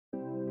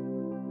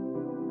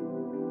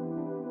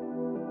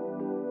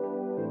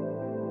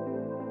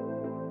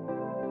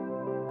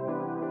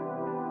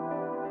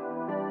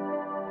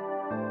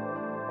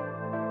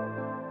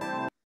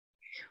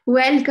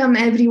Welcome,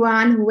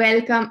 everyone.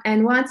 Welcome.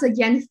 And once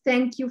again,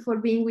 thank you for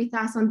being with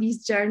us on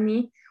this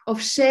journey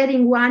of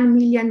sharing 1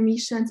 million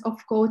missions of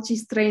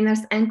coaches, trainers,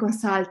 and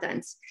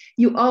consultants.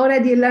 You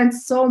already learned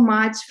so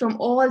much from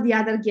all the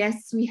other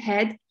guests we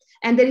had,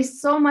 and there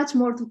is so much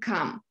more to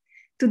come.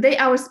 Today,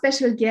 our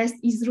special guest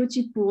is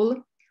Ruchi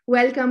Phool.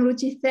 Welcome,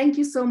 Ruchi. Thank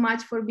you so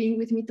much for being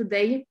with me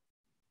today.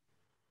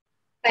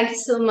 Thank you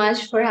so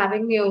much for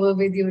having me over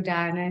with you,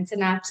 Diana. It's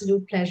an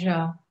absolute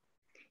pleasure.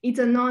 It's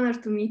an honor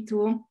to me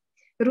too.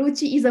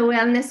 Ruchi is a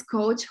wellness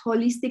coach,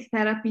 holistic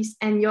therapist,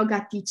 and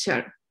yoga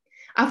teacher.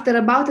 After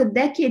about a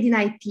decade in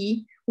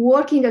IT,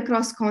 working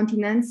across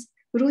continents,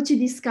 Ruchi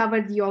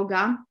discovered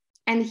yoga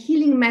and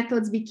healing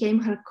methods became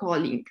her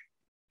calling.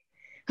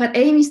 Her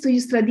aim is to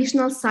use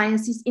traditional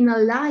sciences in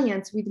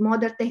alliance with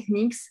modern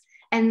techniques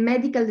and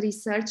medical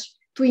research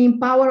to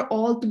empower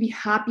all to be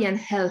happy and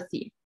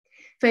healthy.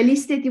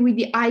 Felicitated with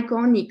the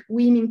iconic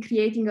Women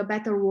Creating a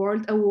Better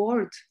World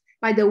award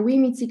by the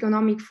Women's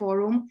Economic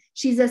Forum,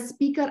 she's a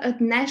speaker at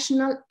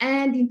national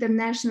and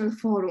international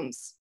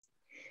forums.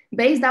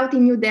 Based out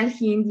in New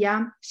Delhi,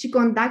 India, she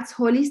conducts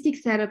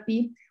holistic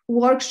therapy,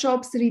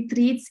 workshops,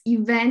 retreats,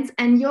 events,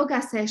 and yoga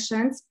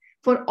sessions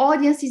for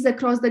audiences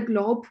across the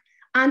globe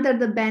under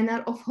the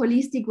banner of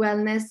Holistic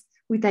Wellness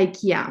with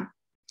IKEA.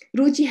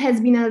 Ruchi has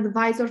been an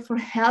advisor for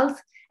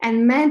health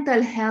and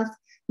mental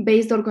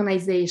health-based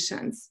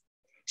organizations.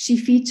 She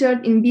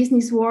featured in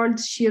Business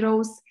World, She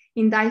Rose,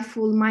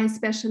 Insightful, Mind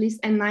Specialist,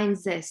 and Nine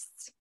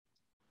Zests.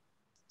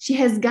 She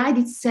has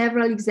guided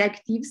several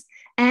executives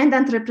and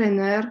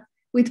entrepreneurs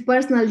with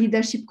personal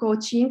leadership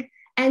coaching,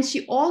 and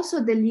she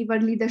also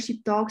delivered leadership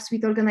talks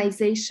with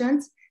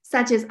organizations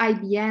such as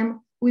IBM,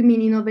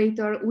 Women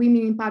Innovator,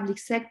 Women in Public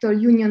Sector,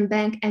 Union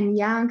Bank, and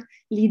Young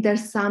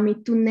Leaders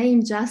Summit, to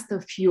name just a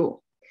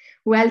few.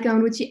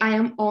 Welcome, Ruchi. I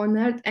am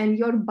honored, and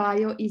your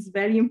bio is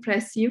very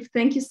impressive.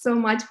 Thank you so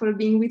much for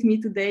being with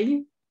me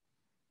today.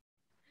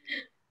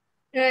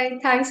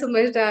 Right. Thanks so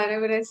much, Diana.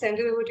 When I sent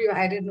it over to you,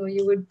 I didn't know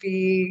you would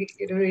be,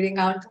 reading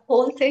out the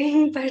whole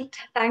thing. But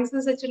thanks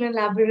for such an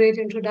elaborate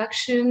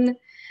introduction.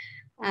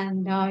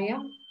 And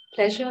yeah,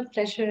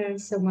 pleasure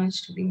so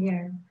much to be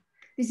here.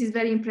 This is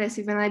very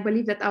impressive, and I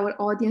believe that our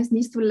audience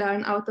needs to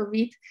learn out of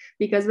it,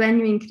 because when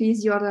you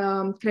increase your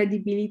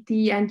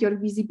credibility and your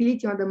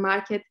visibility on the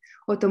market,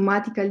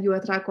 automatically you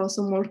attract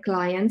also more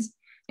clients.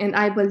 And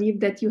I believe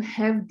that you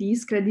have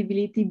this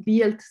credibility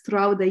built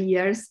throughout the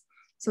years.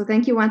 So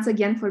thank you once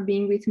again for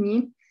being with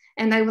me.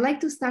 And I would like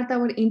to start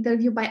our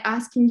interview by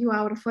asking you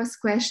our first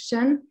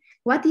question.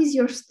 What is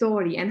your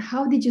story and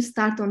how did you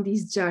start on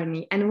this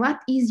journey? And what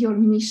is your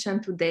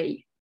mission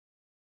today?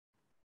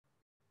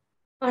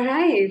 All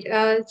right.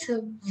 It's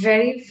a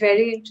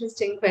very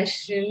interesting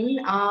question.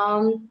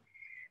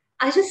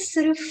 I just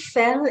sort of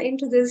fell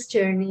into this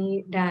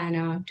journey,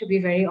 Diana, to be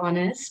very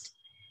honest.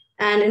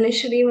 And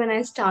initially, when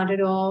I started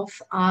off,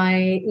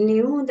 I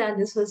knew that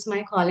this was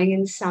my calling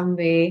in some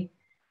way,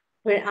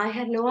 but I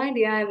had no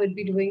idea I would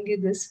be doing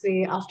it this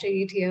way after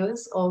 8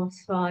 years of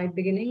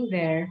beginning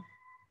there.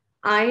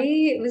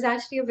 I was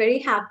actually a very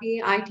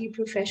happy IT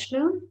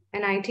professional,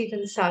 an IT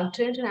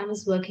consultant, and I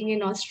was working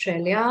in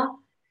Australia.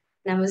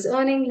 And I was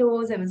earning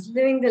loads, I was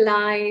living the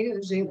life, I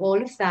was doing all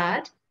of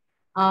that.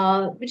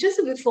 But just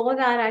before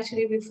that,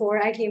 actually,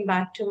 before I came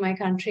back to my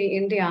country,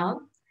 India,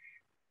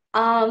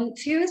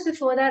 few years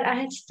before that, I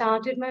had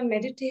started my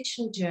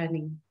meditation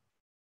journey.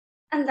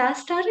 And that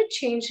started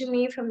changing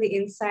me from the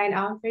inside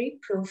out very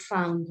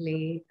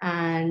profoundly.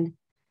 And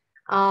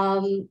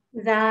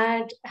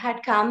that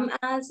had come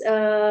as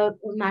a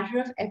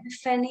matter of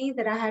epiphany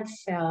that I had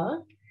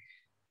felt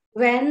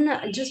when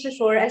just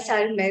before I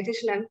started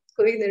meditation. I'm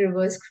going in the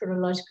reverse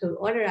chronological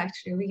order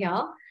actually over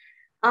here.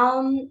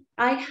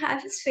 I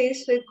was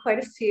faced with quite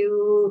a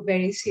few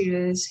very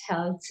serious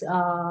health,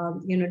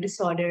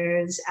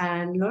 disorders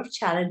and a lot of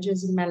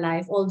challenges in my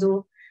life.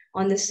 Although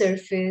on the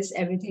surface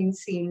everything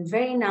seemed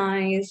very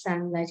nice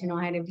and that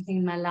I had everything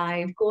in my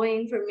life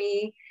going for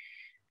me,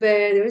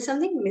 but there was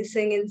something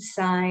missing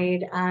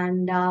inside,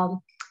 and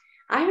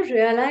I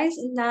realized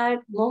in that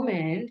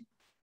moment,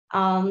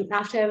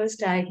 after I was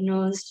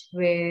diagnosed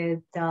with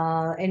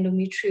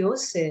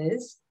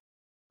endometriosis,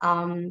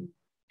 um,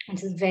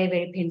 it's a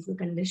very painful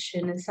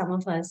condition, as some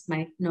of us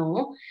might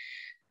know,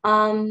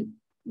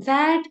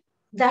 that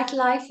that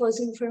life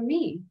wasn't for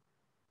me.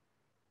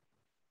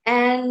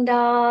 And,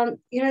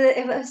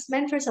 it was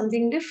meant for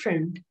something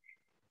different.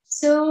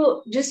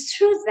 So just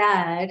through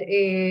that,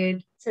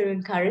 it sort of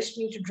encouraged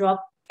me to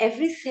drop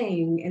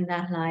everything in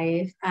that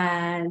life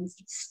and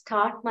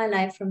start my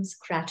life from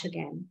scratch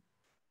again.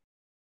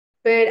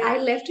 But I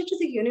left it to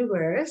the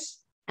universe.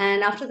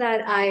 And after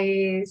that,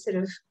 I sort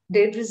of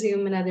did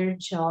resume another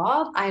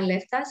job. I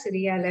left that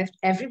city. I left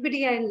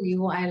everybody I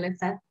knew. I left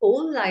that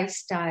whole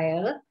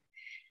lifestyle.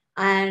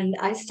 And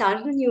I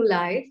started a new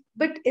life,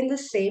 but in the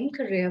same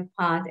career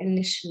path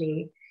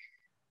initially.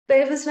 But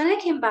it was when I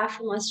came back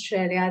from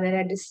Australia that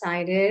I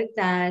decided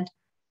that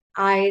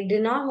I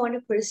did not want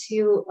to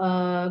pursue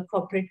a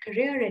corporate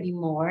career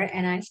anymore.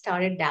 And I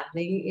started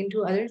dabbling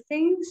into other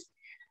things.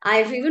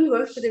 I've even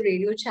worked for the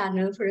radio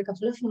channel for a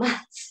couple of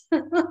months.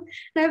 And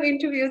I've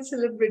interviewed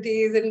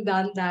celebrities and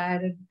done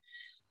that. And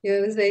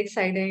it was very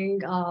exciting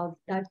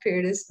that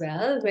period as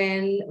well,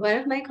 when one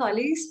of my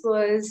colleagues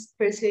was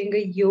pursuing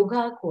a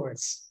yoga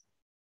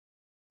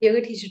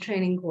teacher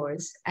training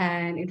course,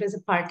 and it was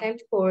a part-time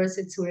course.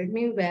 It suited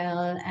me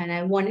well, and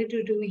I wanted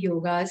to do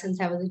yoga since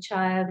I was a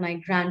child. My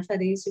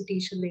grandfather used to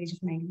teach till the age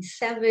of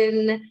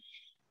 97.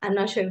 I'm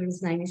not sure if it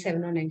was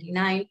 97 or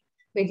 99,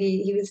 but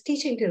he was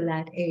teaching till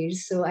that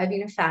age. So I've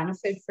been a fan of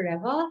it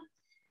forever.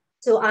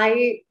 So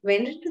I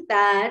went into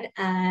that,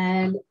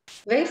 and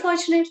very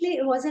fortunately,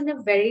 it wasn't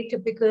a very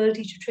typical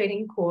teacher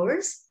training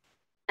course.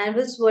 And it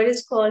was what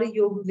is called a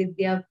Yoga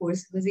Vidya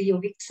course. It was a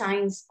yogic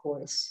science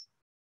course.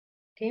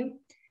 Okay.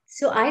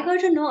 So I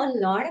got to know a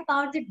lot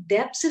about the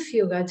depths of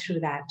yoga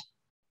through that.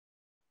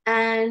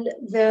 And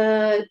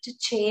the to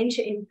change,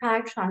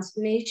 impact,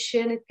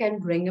 transformation it can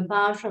bring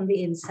about from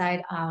the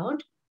inside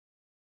out.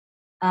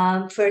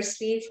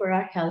 Firstly, for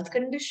our health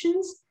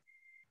conditions,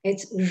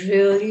 it's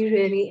really,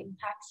 really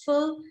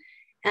impactful.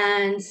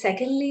 And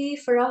secondly,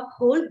 for our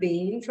whole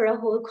being, for our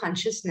whole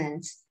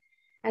consciousness.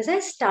 As I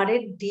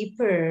studied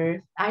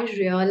deeper, I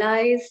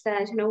realized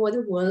that, what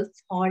the world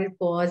thought it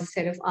was a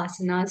set of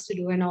asanas to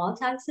do and all,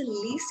 that's the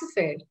least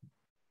of it.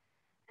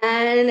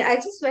 And I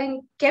just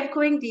kept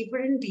going deeper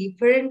and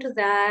deeper into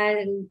that.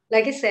 And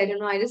like I said,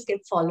 I just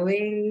kept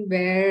following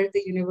where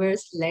the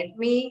universe led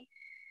me.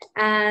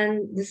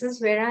 And this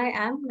is where I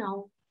am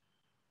now.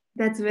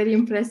 That's very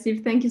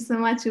impressive. Thank you so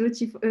much,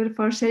 Ruchi,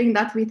 for sharing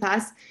that with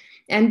us.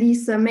 And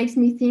this makes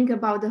me think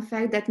about the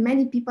fact that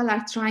many people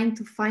are trying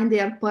to find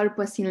their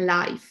purpose in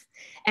life.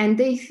 And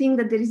they think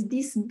that there is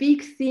this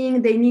big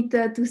thing they need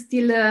to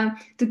still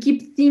to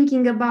keep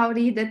thinking about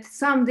it, that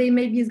someday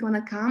maybe it's going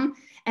to come.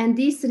 And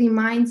this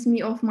reminds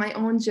me of my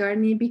own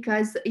journey,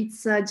 because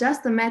it's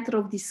just a matter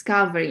of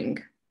discovering.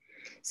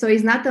 So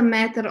it's not a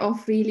matter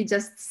of really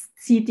just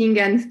sitting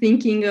and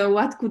thinking,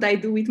 what could I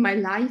do with my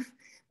life?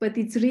 But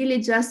it's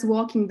really just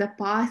walking the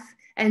path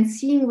and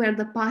seeing where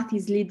the path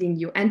is leading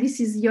you. And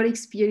this is your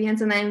experience.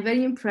 And I'm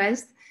very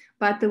impressed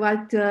by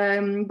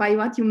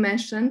what you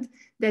mentioned,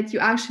 that you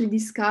actually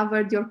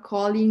discovered your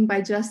calling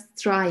by just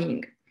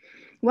trying.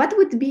 What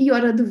would be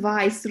your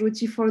advice,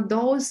 Ruchi, for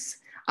those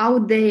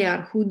out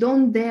there who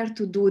don't dare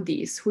to do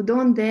this, who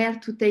don't dare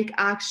to take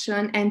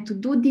action and to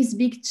do this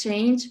big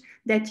change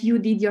that you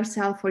did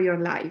yourself for your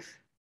life?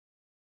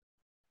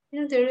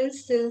 There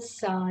is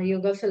this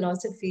yoga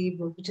philosophy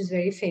book which is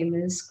very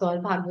famous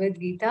called Bhagavad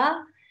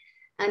Gita,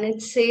 and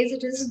it says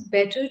it is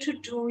better to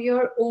do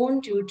your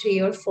own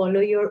duty or follow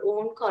your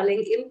own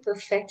calling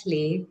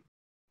imperfectly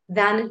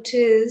than it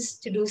is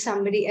to do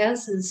somebody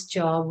else's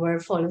job or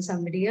follow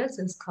somebody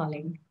else's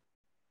calling.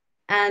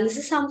 And this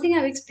is something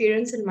I've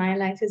experienced in my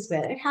life as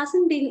well. It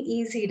hasn't been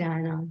easy,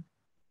 Diana.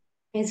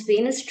 It's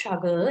been a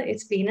struggle,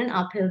 it's been an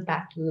uphill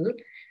battle.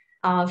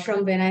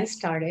 From when I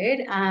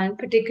started, and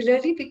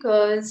particularly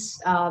because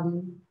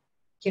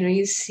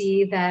you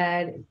see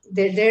that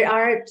there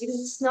are, this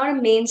is not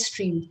a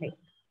mainstream thing.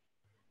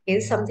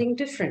 It's something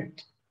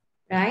different,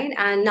 right?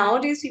 And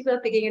nowadays people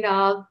are picking it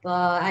up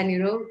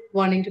and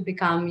wanting to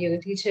become yoga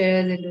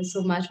teachers and do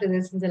so much with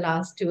this in the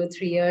last 2 or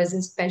 3 years,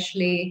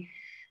 especially.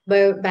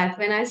 But back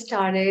when I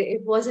started,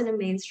 it wasn't a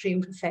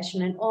mainstream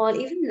profession at all.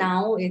 Even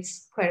now,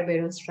 it's quite a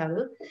bit of a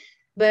struggle.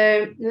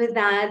 But with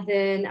that,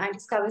 then I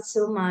discovered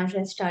so much.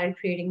 I started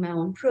creating my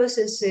own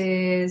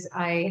processes.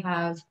 I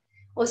have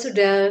also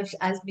delved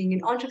as being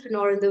an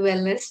entrepreneur in the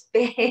wellness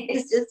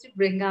space, just to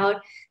bring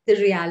out the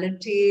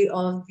reality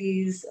of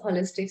these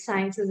holistic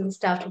sciences and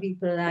stuff to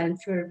people,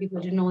 and for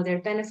people to know their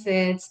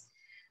benefits.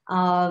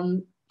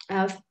 Um,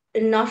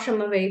 Not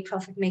from a very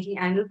profit making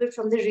angle, but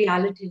from the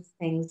reality of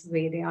things the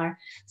way they are.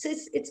 So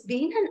it's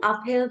been an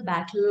uphill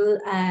battle,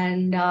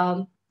 and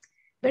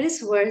but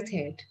it's worth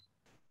it.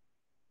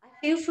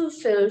 Feel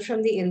fulfilled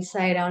from the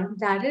inside out.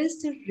 That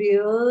is the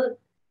real,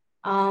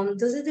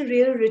 those are the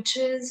real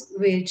riches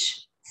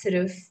which sort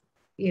of,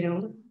 you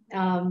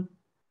know,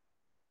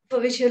 for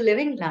which you're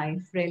living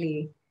life,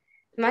 really.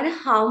 No matter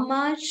how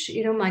much,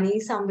 money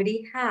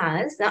somebody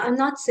has, now, I'm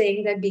not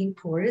saying that being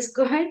poor is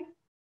good.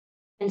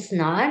 It's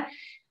not.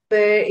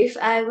 But if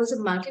I was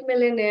a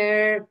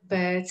multimillionaire,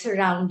 but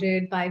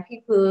surrounded by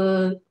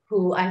people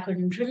who I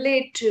couldn't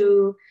relate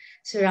to,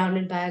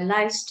 surrounded by a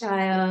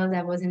lifestyle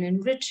that wasn't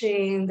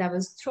enriching, that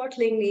was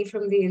throttling me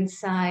from the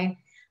inside,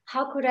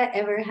 how could I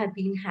ever have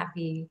been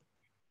happy?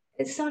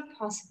 It's not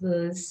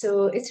possible.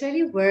 So it's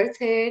really worth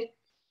it.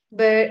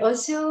 But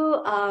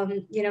also,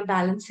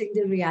 balancing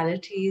the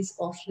realities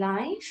of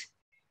life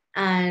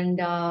and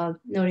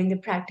knowing the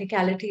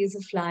practicalities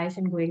of life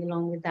and going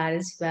along with that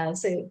as well.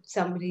 So if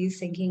somebody is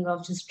thinking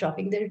of just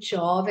dropping their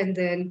job and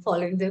then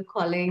following their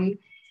calling,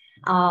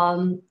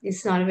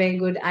 it's not a very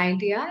good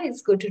idea.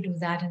 It's good to do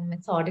that in a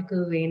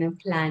methodical way, in a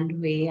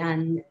planned way,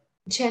 and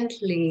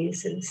gently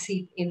sort of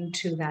seep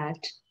into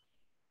that.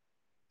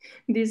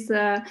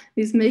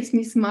 This makes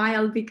me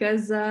smile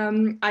because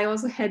I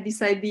also had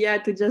this idea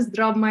to just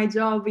drop my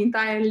job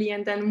entirely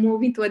and then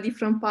move into a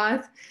different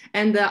path.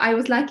 And I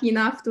was lucky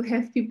enough to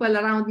have people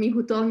around me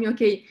who told me,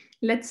 okay,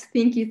 let's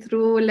think it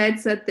through,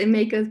 let's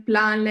make a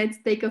plan, let's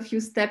take a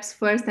few steps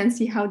first and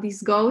see how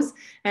this goes,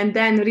 and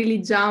then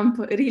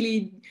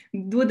really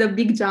do the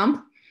big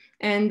jump.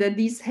 And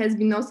this has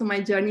been also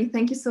my journey.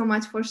 Thank you so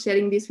much for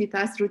sharing this with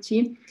us,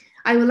 Ruchi.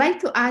 I would like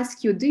to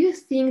ask you, do you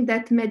think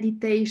that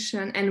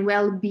meditation and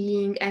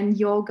well-being and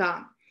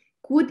yoga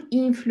could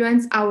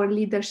influence our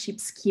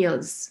leadership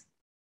skills?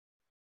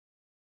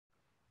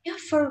 Yeah,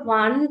 for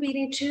one, we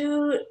need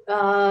to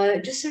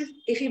just sort of,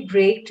 if you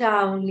break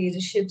down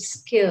leadership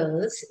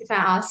skills, if I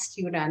ask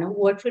you, Dana,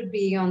 what would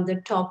be on the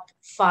top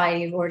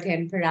 5 or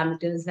 10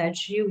 parameters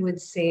that you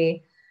would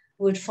say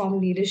would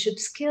form leadership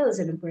skills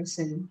in a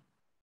person?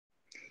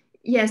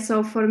 Yes,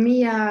 so for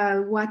me,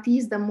 what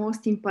is the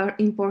most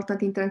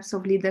important in terms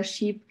of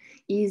leadership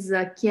is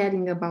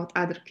caring about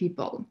other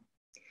people.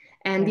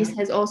 And this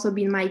has also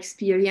been my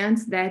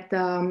experience that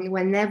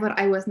whenever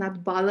I was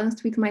not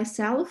balanced with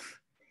myself,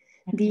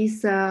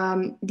 this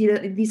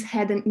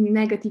had a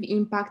negative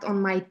impact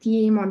on my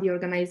team, on the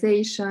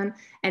organization,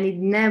 and it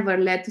never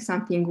led to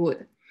something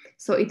good.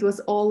 So it was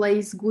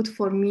always good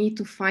for me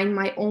to find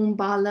my own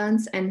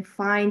balance and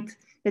find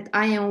that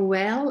I am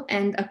well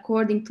and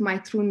according to my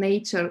true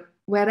nature,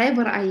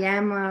 wherever I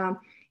am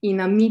in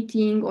a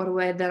meeting or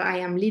whether I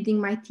am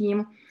leading my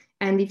team,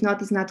 and if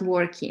not, it's not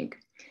working.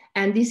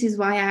 And this is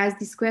why I asked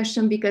this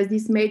question, because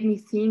this made me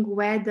think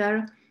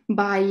whether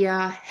by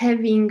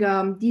having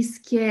this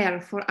care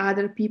for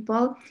other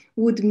people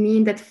would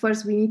mean that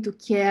first we need to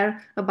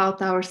care about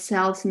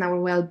ourselves and our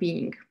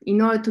well-being.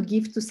 In order to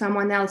give to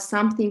someone else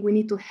something, we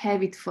need to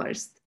have it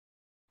first.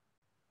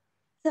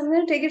 So I'm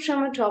going to take it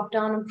from a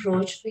top-down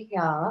approach for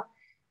here.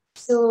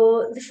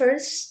 So the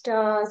first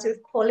sort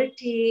of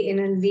quality in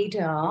a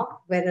leader,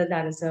 whether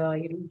that is a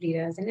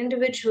leader as an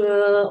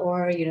individual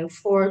or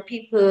for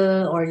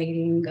people or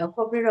leading a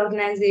corporate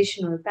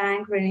organization or a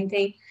bank or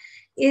anything,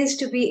 is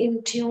to be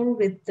in tune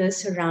with the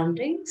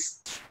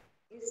surroundings,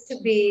 is to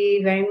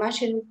be very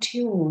much in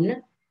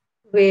tune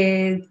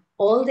with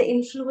all the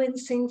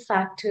influencing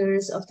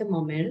factors of the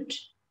moment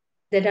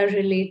that are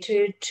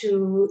related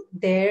to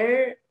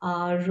their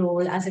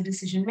role as a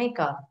decision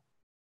maker,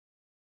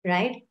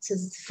 right? So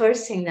it's the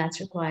first thing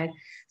that's required.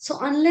 So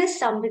unless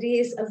somebody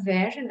is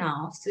aware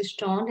enough,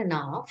 switched on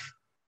enough,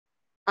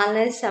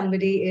 unless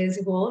somebody is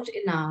evolved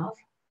enough,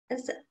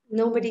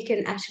 nobody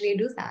can actually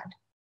do that.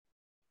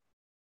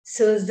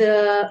 So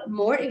the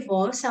more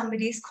evolved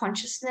somebody's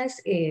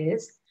consciousness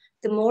is,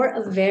 the more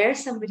aware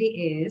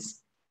somebody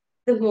is,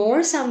 the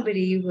more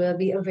somebody will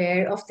be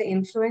aware of the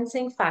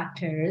influencing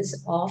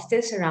factors of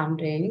their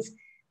surroundings.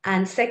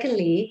 And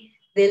secondly,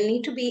 they'll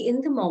need to be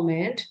in the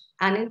moment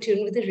and in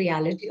tune with the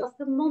reality of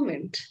the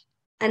moment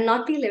and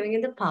not be living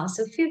in the past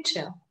or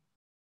future.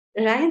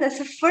 Right? That's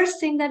the first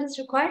thing that is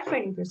required for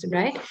any person,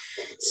 right?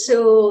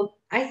 So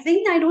I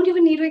think I don't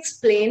even need to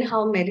explain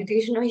how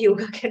meditation or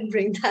yoga can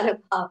bring that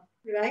about,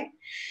 right?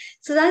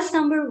 So that's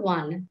number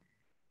one.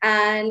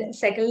 And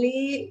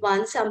secondly,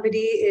 once somebody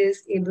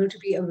is able to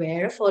be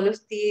aware of all of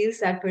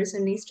these, that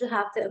person needs to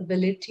have the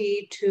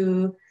ability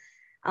to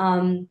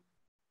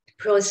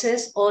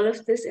process all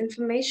of this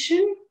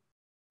information.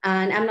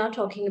 And I'm not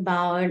talking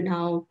about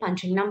now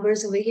punching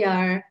numbers over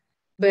here,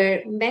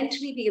 but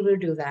mentally be able to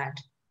do that.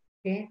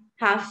 Okay,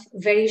 have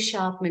very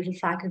sharp mental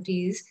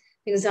faculties,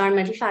 because our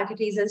mental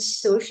faculties are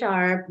so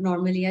sharp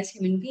normally as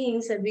human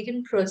beings that we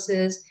can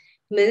process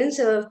millions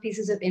of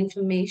pieces of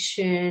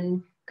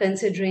information,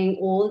 considering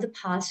all the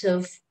parts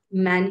of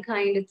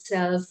mankind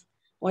itself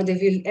or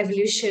the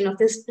evolution of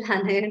this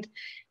planet,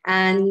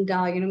 and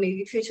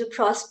maybe future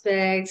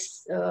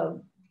prospects,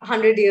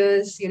 100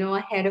 years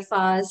ahead of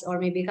us, or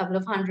maybe a couple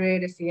of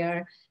hundred if we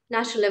are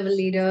national level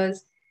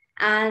leaders,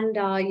 and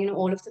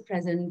all of the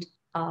present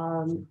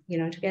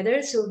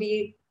together. So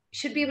we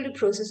should be able to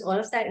process all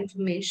of that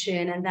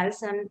information, and that is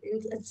done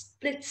in a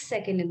split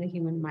second in the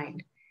human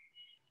mind.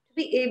 To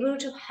be able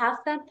to have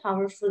that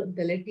powerful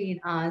ability in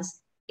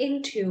us,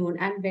 in tune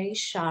and very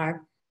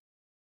sharp,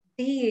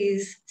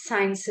 these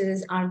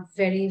sciences are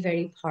very,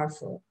 very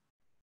powerful.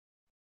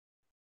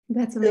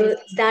 That's amazing.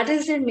 So that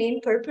is their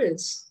main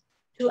purpose,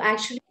 to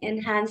actually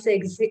enhance the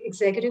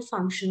executive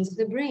functions of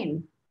the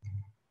brain.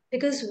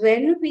 Because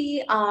when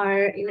we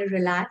are in a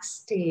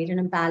relaxed state, in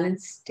a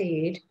balanced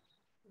state,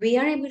 we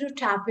are able to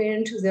tap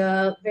into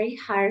the very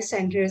higher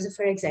centers of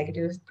our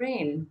executive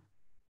brain,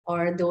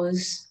 or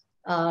those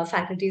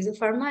faculties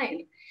of our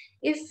mind.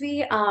 If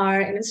we are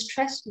in a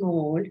stress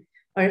mode,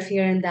 or if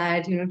you're in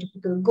that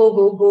typical go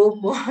go go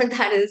mode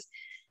that is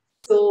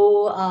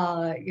so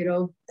I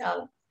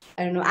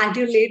don't know,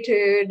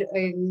 adulated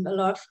in a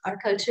lot of our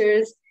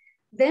cultures,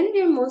 then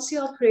we're mostly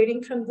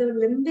operating from the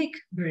limbic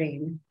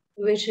brain,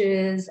 which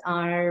is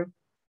our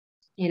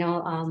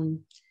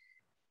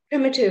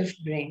primitive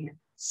brain.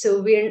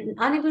 So we're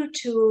unable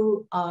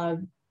to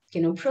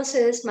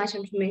process much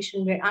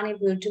information. We're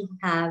unable to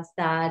have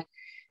that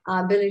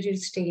ability to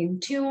stay in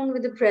tune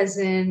with the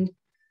present,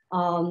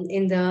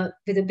 with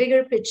the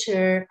bigger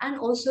picture, and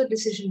also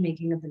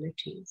decision-making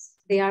abilities.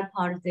 They are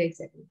part of the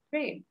executive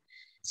brain.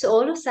 So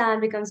all of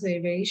that becomes very,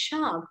 very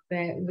sharp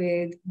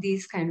with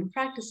these kind of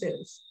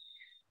practices.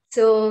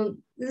 So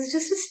this is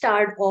just to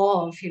start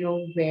off,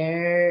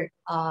 where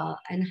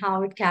and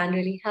how it can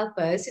really help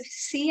us. If you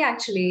see,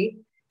 actually,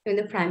 when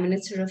the Prime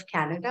Minister of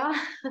Canada,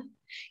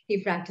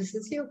 he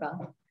practices yoga.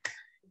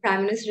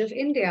 Prime Minister of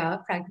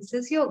India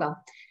practices yoga.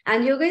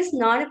 And yoga is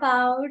not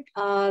about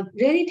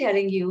really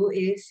telling you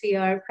if we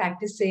are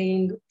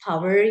practicing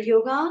power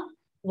yoga,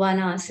 one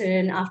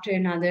asana after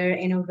another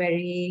in a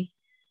very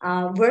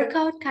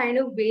workout kind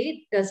of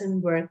way. It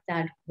doesn't work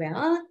that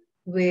well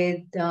with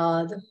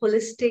the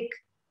holistic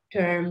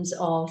terms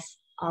of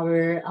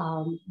our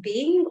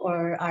being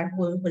or our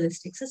whole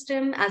holistic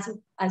system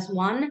as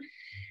one.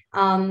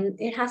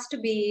 It has to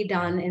be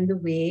done in the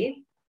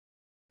way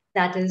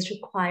that is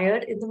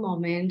required in the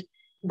moment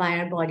by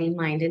our body,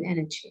 mind, and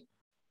energy.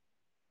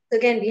 So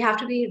again, we have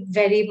to be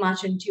very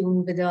much in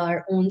tune with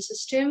our own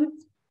system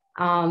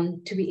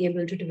to be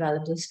able to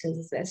develop those skills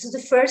as well. So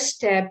the first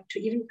step to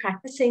even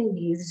practicing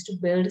these is to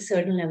build a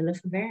certain level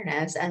of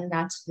awareness, and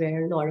that's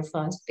where a lot of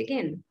us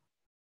begin.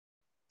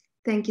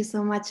 Thank you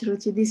so much,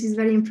 Ruchi. This is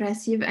very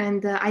impressive,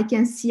 and I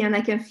can see and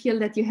I can feel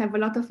that you have a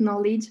lot of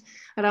knowledge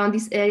around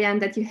this area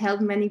and that you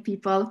help many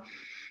people.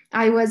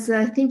 I was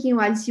thinking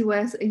whilst you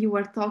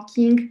were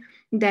talking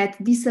that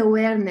this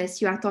awareness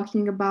you are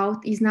talking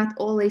about is not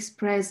always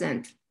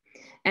present.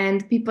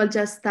 And people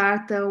just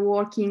start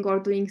working or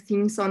doing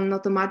things on an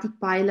automatic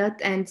pilot,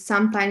 and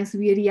sometimes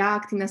we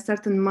react in a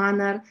certain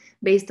manner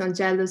based on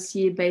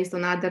jealousy, based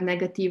on other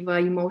negative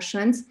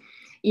emotions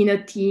in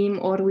a team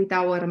or with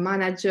our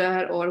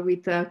manager or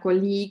with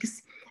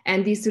colleagues,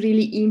 and this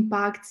really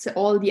impacts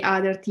all the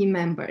other team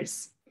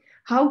members.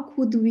 How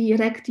could we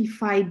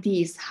rectify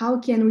this? How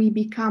can we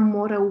become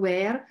more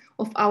aware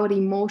of our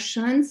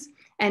emotions?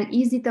 And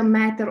is it a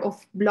matter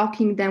of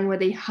blocking them when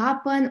they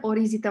happen, or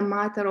is it a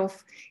matter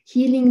of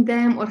healing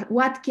them, or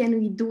what can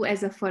we do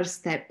as a first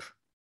step?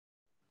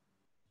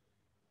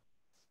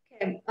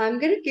 Okay, I'm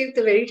going to give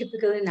the very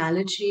typical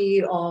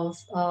analogy of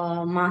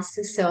a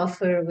master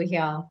surfer over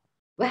here.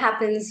 What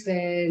happens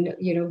when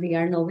we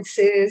are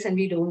novices and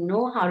we don't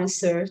know how to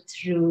surf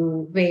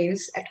through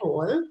waves at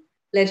all,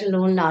 let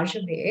alone larger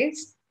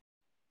waves?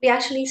 We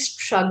actually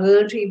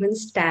struggle to even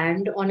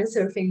stand on a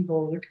surfing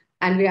board,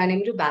 and we're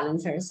unable to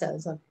balance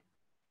ourselves on it.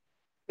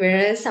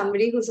 Whereas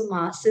somebody who's a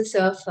master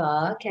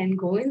surfer can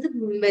go in the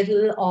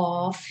middle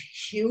of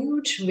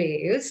huge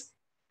waves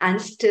and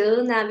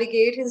still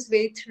navigate his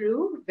way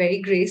through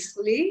very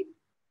gracefully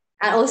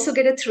and also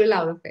get a thrill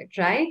out of it,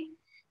 right?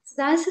 So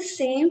that's the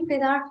same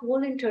with our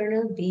whole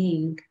internal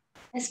being,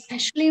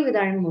 especially with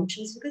our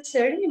emotions, because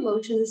certain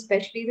emotions,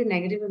 especially the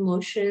negative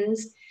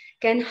emotions,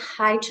 can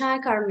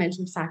hijack our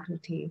mental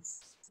faculties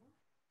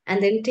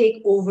and then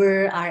take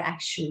over our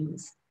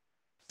actions.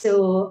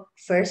 So,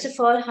 first of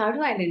all, how to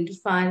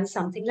identify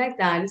something like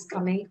that is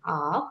coming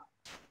up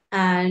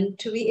and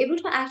to be able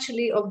to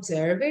actually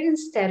observe it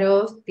instead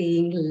of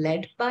being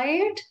led by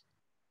it.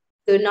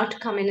 So, not to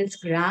come in its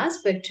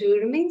grasp, but to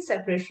remain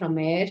separate from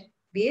it,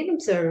 be an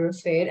observer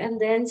of it, and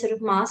then sort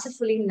of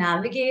masterfully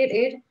navigate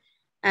it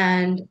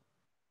and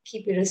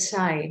keep it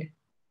aside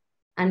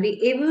and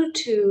be able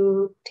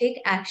to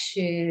take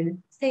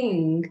action,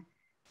 think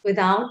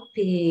without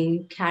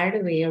being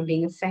carried away or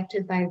being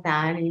affected by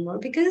that anymore,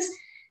 because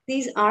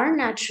these are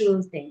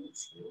natural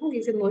things.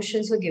 These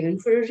emotions were given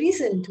for a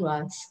reason to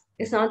us.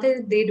 It's not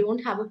that they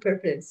don't have a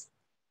purpose,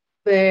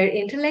 but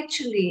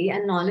intellectually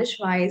and knowledge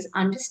wise,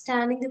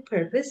 understanding the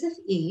purpose of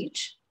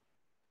each,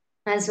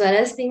 as well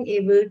as being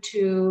able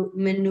to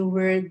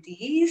maneuver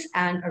these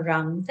and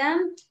around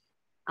them,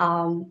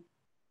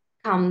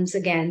 comes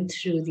again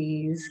through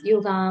these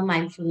yoga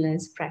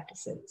mindfulness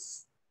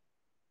practices.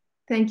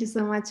 Thank you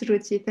so much,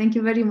 Ruchi. Thank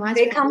you very much.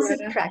 It comes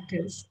with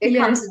practice. It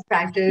Yes. comes with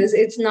practice.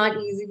 It's not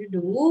easy to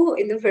do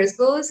in the first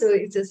go. So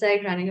it's just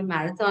like running a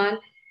marathon.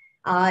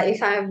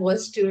 If I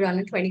was to run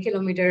a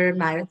 20-kilometer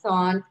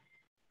marathon,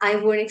 I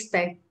wouldn't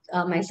expect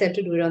myself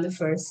to do it on the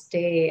first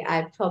day.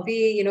 I'd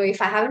probably,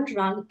 if I haven't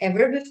run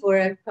ever before,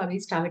 I'd probably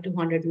start at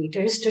 200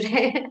 meters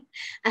today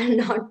and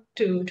not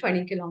to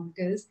 20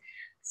 kilometers.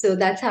 So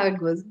that's how it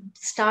goes.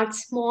 Start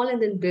small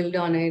and then build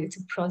on it. It's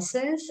a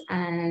process,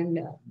 and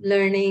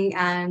learning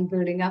and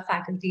building our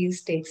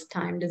faculties takes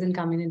time, doesn't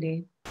come in a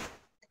day.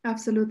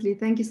 Absolutely.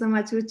 Thank you so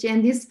much, Ruchi.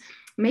 And this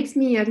makes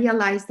me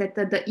realize that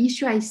the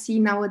issue I see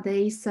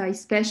nowadays,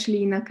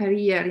 especially in a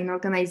career, in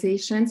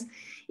organizations,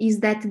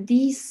 is that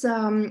this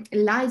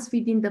lies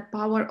within the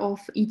power of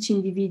each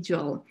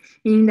individual,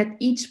 meaning that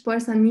each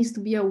person needs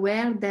to be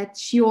aware that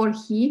she or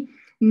he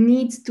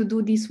needs to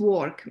do this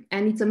work.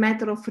 And it's a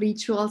matter of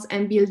rituals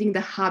and building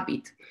the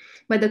habit.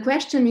 But the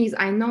question is,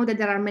 I know that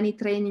there are many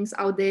trainings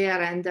out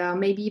there and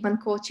maybe even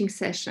coaching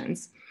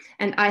sessions.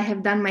 And I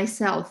have done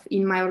myself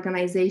in my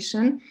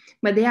organization,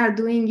 but they are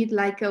doing it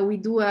like we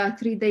do a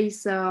 3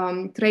 days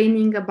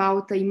training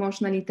about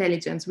emotional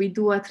intelligence. We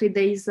do a 3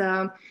 days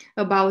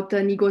about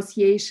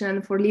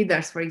negotiation for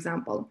leaders, for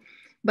example.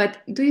 But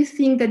do you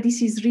think that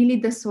this is really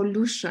the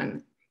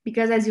solution?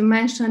 Because as you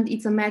mentioned,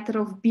 it's a matter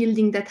of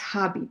building that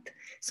habit.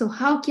 So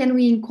how can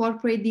we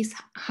incorporate this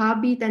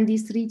habit and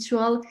this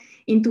ritual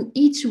into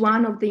each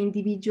one of the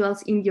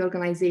individuals in the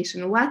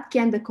organization? What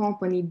can the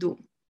company do?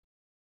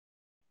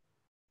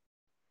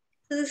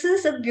 So this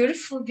is a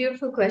beautiful,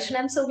 beautiful question.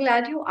 I'm so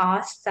glad you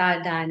asked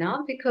that, Diana,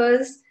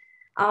 because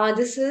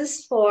this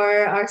is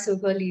for our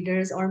super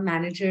leaders or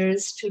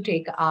managers to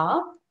take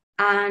up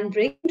and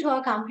bring to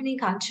our company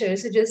culture.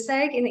 So just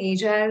like in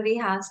Asia, we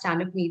have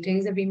stand-up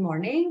meetings every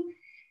morning.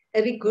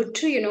 It'd be good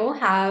to,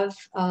 have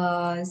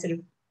a sort of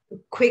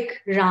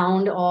quick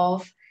round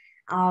of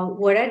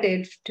what I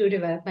did to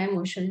develop my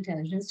emotional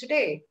intelligence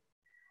today.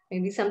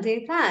 Maybe something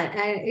like that.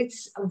 And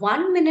it's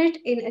 1 minute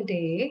in a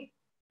day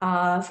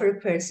for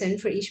a person,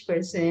 for each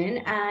person.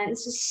 And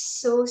it's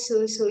just so,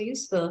 so, so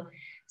useful.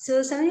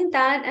 So something like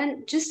that,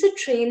 and just the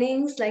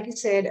trainings, like you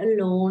said,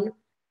 alone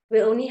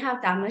will only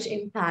have that much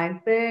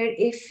impact. But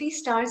if we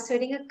start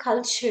setting a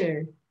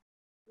culture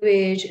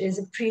which is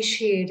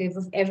appreciative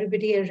of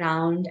everybody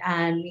around,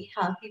 and we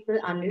help people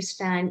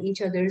understand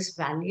each other's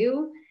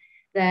value,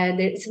 that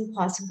it's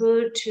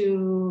impossible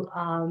to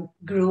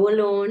grow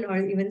alone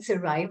or even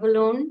survive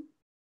alone.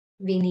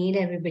 We need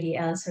everybody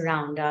else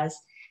around us.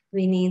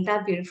 We need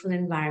that beautiful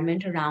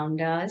environment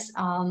around us.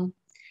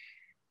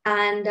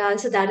 And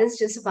so that is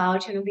just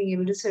about being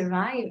able to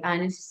survive.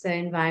 And if the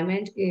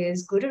environment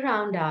is good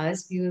around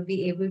us, we will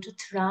be able to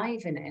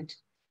thrive in it.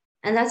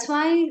 And that's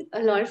why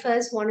a lot of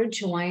us want to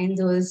join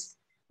those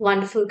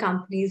wonderful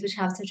companies which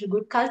have such a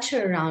good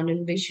culture around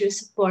and which you're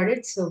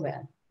supported so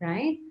well,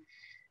 right?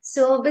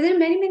 So, but there are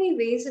many, many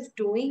ways of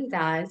doing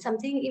that.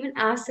 Something even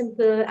as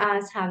simple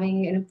as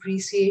having an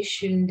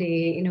appreciation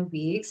day in a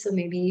week. So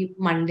maybe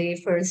Monday,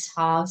 first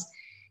half,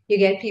 you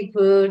get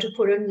people to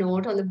put a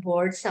note on the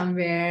board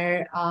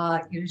somewhere,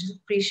 you're just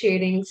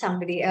appreciating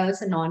somebody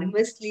else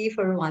anonymously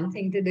for one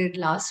thing they did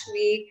last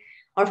week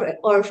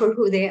or for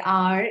who they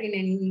are in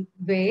any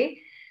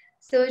way.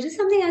 So just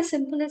something as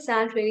simple as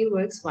that really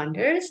works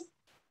wonders.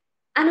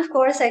 And of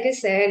course, like I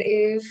said,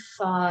 if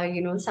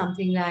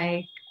something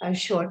like a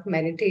short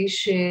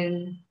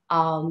meditation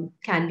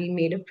can be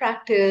made a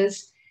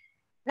practice,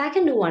 that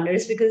can do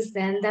wonders because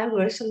then that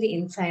works from the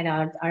inside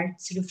out. Our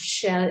sort of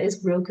shell is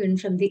broken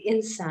from the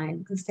inside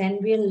because then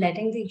we are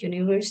letting the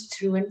universe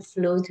through and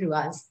flow through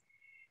us.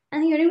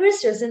 And the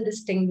universe doesn't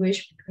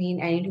distinguish between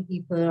any two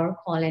people or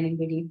call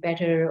anybody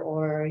better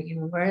or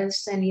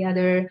worse than the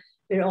other.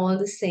 We're all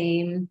the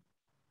same.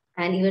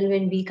 And even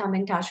when we come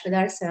in touch with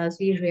ourselves,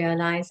 we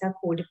realize our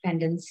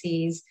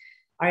codependencies,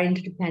 our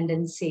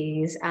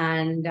interdependencies,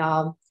 and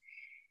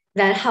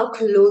that how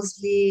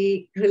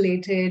closely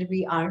related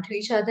we are to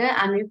each other.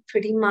 And we're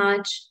pretty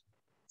much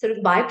sort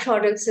of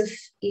byproducts of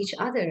each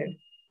other.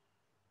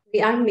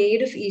 We are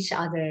made of each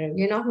other.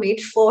 We're not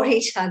made for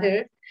each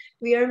other.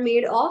 We are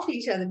made of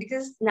each other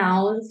because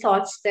now the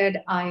thoughts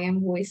that I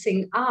am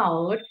voicing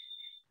out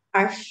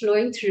are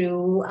flowing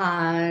through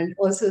and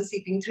also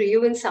seeping through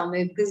you in some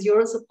way because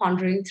you're also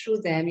pondering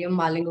through them, you're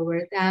mulling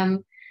over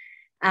them.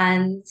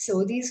 And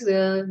so these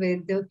will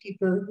with the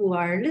people who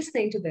are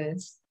listening to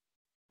this.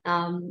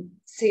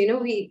 So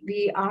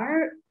we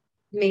are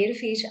made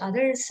of each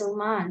other so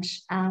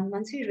much. And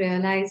once we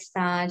realize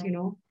that,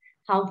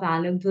 how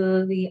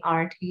valuable we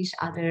are to each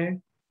other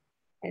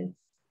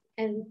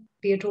and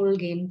be a total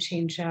game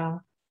changer.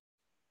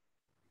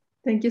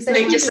 Thank you so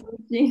much.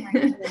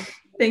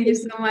 Thank you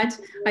so much.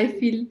 I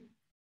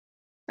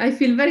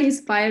feel very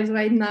inspired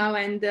right now,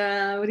 and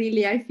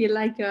really I feel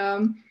like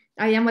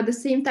I am at the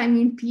same time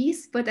in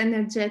peace but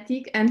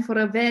energetic. And for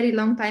a very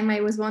long time I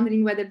was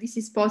wondering whether this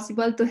is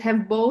possible to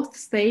have both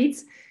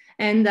states,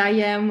 and I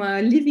am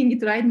living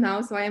it right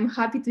now. So I am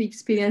happy to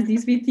experience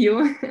this with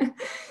you.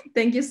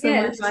 Thank you so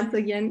much once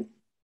again.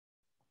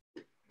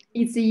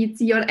 It's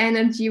your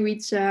energy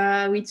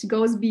which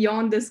goes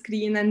beyond the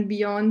screen and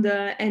beyond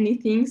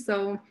anything.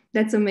 So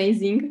that's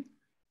amazing.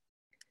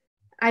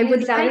 I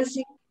would like,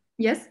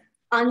 yes,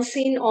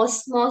 unseen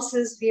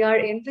osmosis we are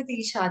in with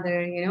each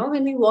other.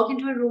 When we walk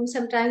into a room,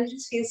 sometimes we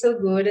just feel so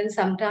good, and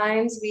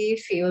sometimes we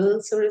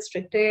feel so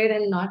restricted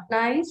and not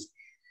nice.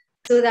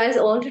 So that is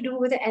all to do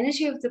with the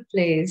energy of the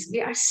place.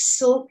 We are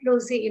so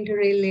closely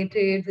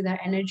interrelated with our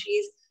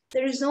energies.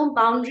 There is no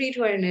boundary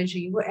to our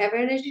energy. Whatever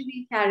energy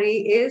we carry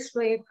is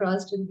flowing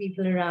across to the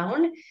people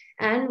around,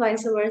 and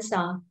vice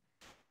versa.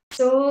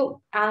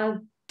 So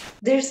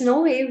there's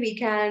no way we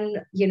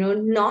can,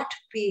 not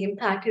be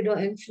impacted or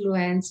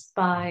influenced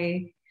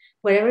by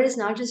whatever is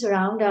not just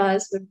around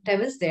us, but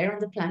whatever's there on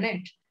the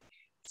planet.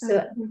 So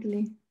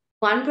absolutely.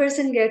 One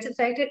person gets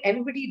affected,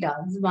 everybody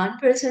does. One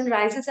person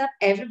rises up,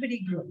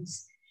 everybody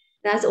grows.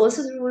 That's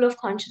also the rule of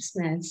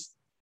consciousness.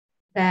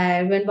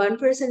 that when one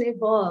person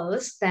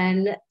evolves,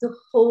 then the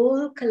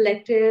whole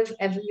collective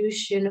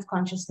evolution of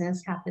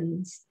consciousness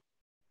happens.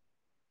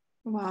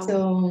 Wow.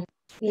 So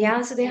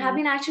yeah, so they have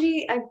been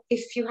actually,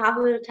 if you have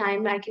a little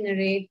time, I can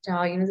narrate,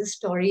 the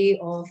story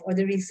of or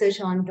the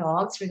research on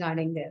dogs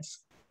regarding this.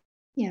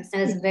 Yes.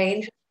 And it's a very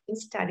interesting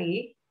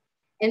study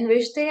in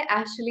which they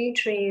actually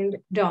trained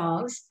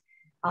dogs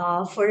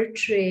for a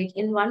trick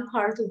in one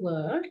part of the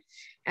world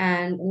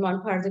and in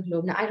one part of the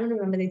globe. Now, I don't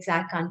remember the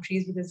exact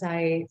countries because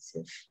I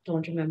sort of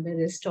don't remember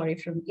this story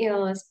from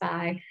years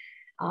back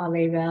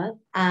very well.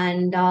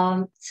 And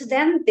so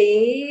then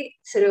they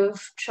sort of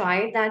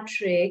tried that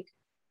trick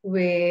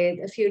with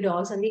a few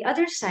dogs on the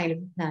other side of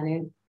the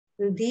planet.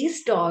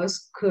 These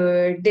dogs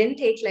didn't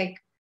take like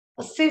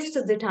a fifth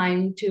of the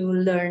time to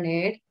learn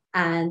it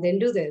and then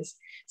do this.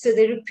 So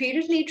they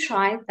repeatedly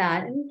tried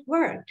that and it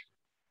worked.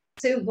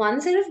 So if one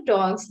set of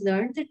dogs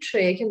learned the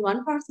trick in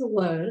one part of the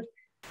world,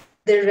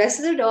 the rest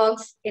of the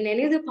dogs in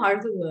any other part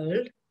of the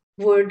world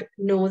would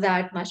know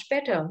that much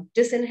better,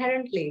 just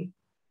inherently.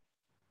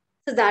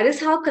 So that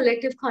is how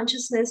collective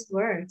consciousness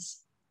works.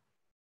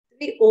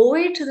 We owe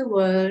it to the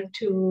world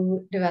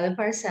to develop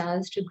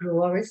ourselves, to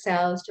grow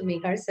ourselves, to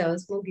make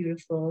ourselves more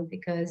beautiful,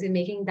 because in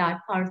making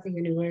that part of the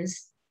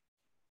universe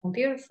more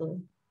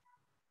beautiful.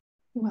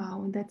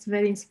 Wow, that's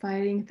very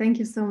inspiring. Thank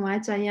you so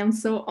much. I am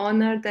so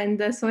honored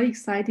and so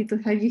excited to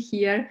have you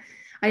here.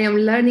 I am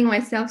learning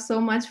myself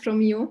so much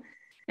from you.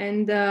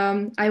 And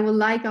I would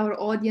like our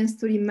audience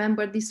to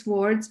remember these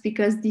words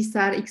because these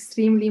are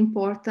extremely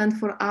important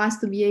for us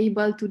to be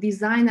able to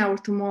design our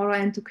tomorrow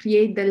and to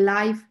create the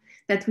life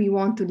that we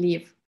want to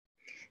live.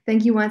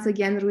 Thank you once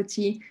again,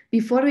 Ruchi.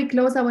 Before we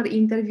close our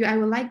interview, I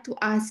would like to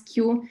ask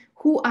you,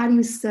 who are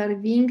you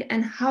serving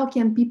and how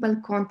can people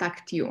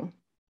contact you?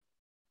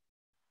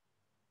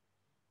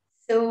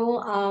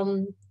 So,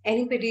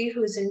 anybody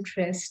who's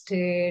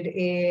interested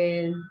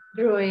in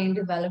growing,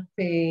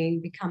 developing,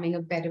 becoming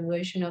a better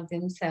version of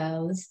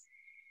themselves,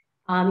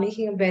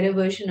 making a better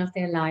version of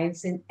their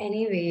lives in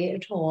any way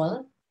at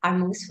all, are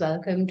most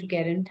welcome to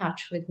get in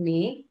touch with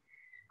me.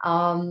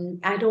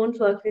 I don't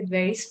work with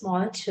very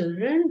small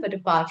children, but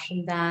apart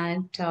from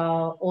that,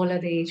 all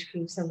other age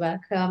groups are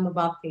welcome.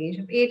 Above the age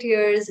of 8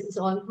 years is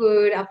all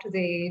good, up to the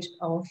age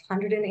of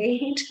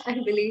 108, I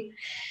believe.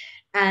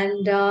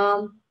 And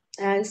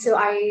so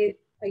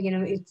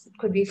it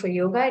could be for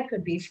yoga, it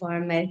could be for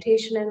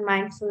meditation and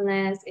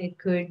mindfulness, it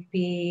could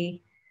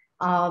be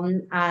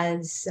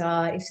as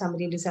if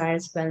somebody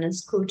desires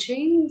wellness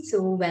coaching.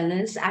 So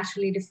wellness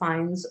actually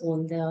defines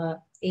all the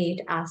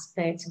 8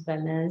 aspects of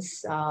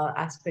wellness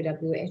as per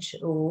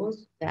WHO.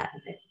 That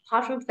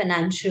apart from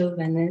financial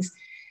wellness,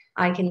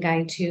 I can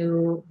guide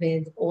you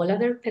with all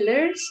other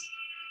pillars.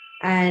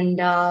 And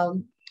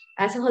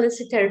as a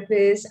holistic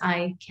therapist,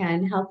 I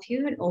can help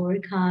you in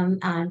overcome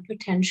and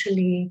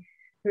potentially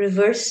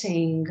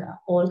reversing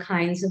all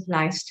kinds of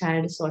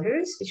lifestyle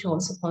disorders, which are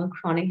also called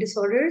chronic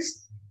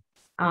disorders.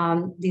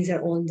 These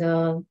are all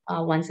the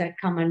ones that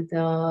come under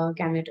the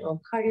gamut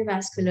of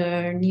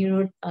cardiovascular,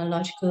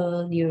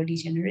 neurological,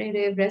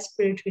 neurodegenerative,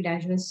 respiratory,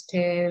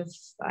 digestive,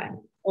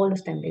 all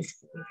of them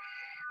basically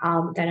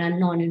that are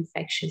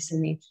non-infectious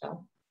in nature.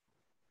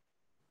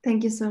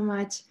 Thank you so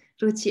much,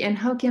 Ruchi. And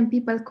how can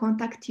people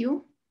contact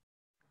you?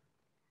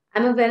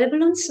 I'm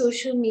available on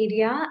social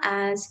media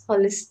as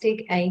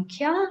Holistic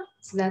Aikya.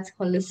 So that's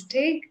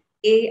Holistic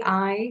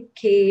Aikya.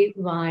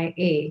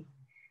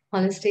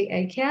 Holistic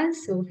Aikya.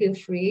 So feel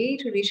free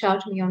to reach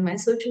out to me on my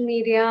social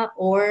media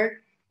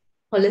or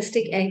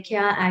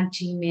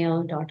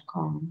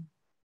holisticaikya@gmail.com.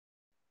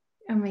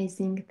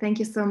 Amazing. Thank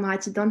you so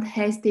much. Don't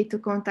hesitate to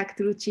contact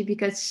Ruchi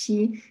because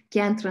she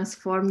can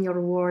transform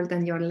your world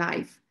and your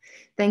life.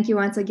 Thank you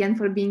once again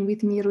for being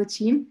with me,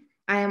 Ruchi.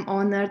 I am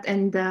honored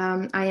and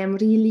I am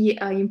really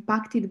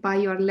impacted by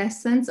your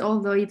lessons.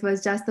 Although it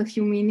was just a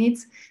few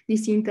minutes,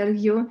 this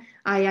interview,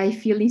 I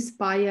feel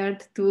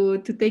inspired to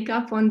take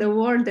up on the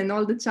world and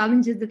all the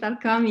challenges that are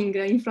coming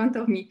in front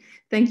of me.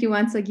 Thank you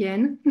once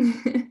again.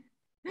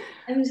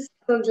 I'm just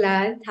so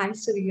glad,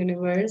 thanks to the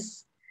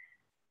universe.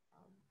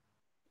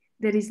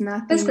 There is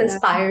nothing. This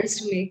conspires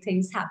to make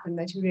things happen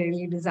that you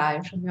really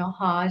desire from your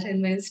heart.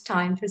 And when it's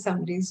time for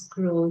somebody's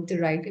growth, the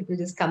right people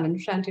just come in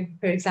front of you.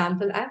 For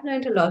example, I've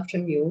learned a lot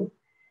from you.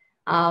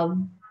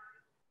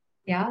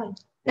 Yeah.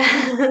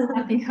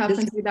 Nothing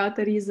happens without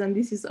a reason.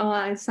 This is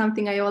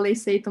something I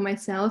always say to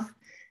myself.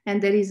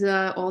 And there is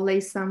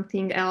always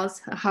something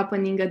else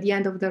happening at the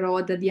end of the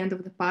road, at the end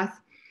of the path.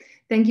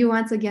 Thank you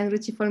once again,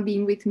 Ruchi, for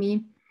being with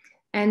me.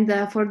 And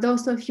for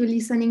those of you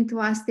listening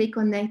to us, stay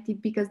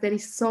connected because there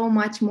is so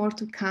much more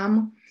to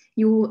come.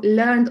 You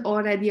learned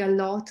already a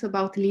lot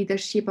about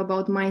leadership,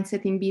 about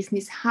mindset in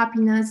business,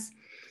 happiness,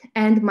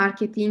 and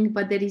marketing,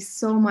 but there is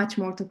so much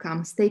more to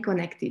come. Stay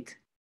connected.